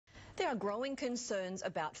are growing concerns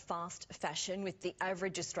about fast fashion, with the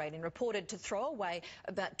average Australian reported to throw away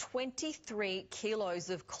about 23 kilos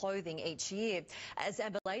of clothing each year. As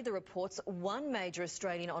Amber Lader reports, one major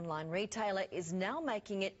Australian online retailer is now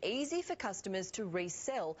making it easy for customers to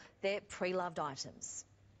resell their pre-loved items.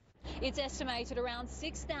 It's estimated around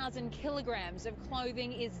 6,000 kilograms of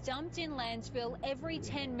clothing is dumped in landfill every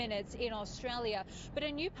 10 minutes in Australia. But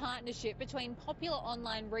a new partnership between popular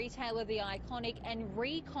online retailer The Iconic and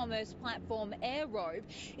re-commerce platform AirRobe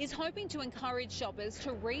is hoping to encourage shoppers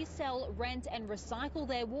to resell, rent and recycle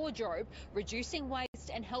their wardrobe, reducing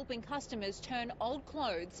waste and helping customers turn old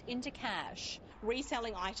clothes into cash.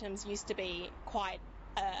 Reselling items used to be quite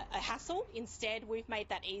a hassle. Instead, we've made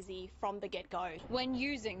that easy from the get-go. When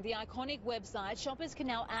using the Iconic website, shoppers can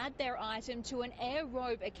now add their item to an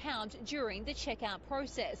AirRobe account during the checkout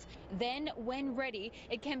process. Then, when ready,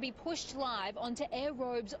 it can be pushed live onto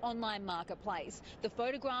AirRobe's online marketplace. The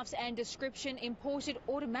photographs and description imported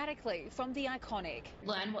automatically from the Iconic.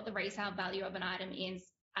 Learn what the resale value of an item is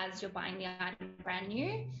as you're buying the item brand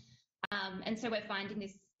new. And so we're finding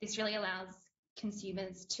this really allows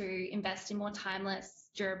consumers to invest in more timeless,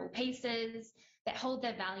 durable pieces that hold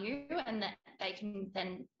their value and that they can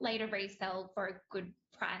then later resell for a good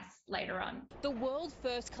price later on. The world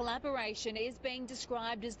first collaboration is being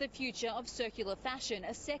described as the future of circular fashion,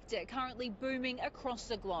 a sector currently booming across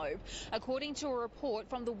the globe. According to a report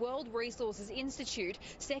from the World Resources Institute,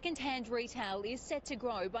 second-hand retail is set to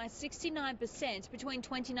grow by 69% between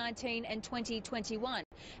 2019 and 2021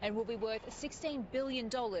 and will be worth $16 billion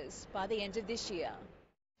by the end of this year.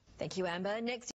 Thank you, Amber. Next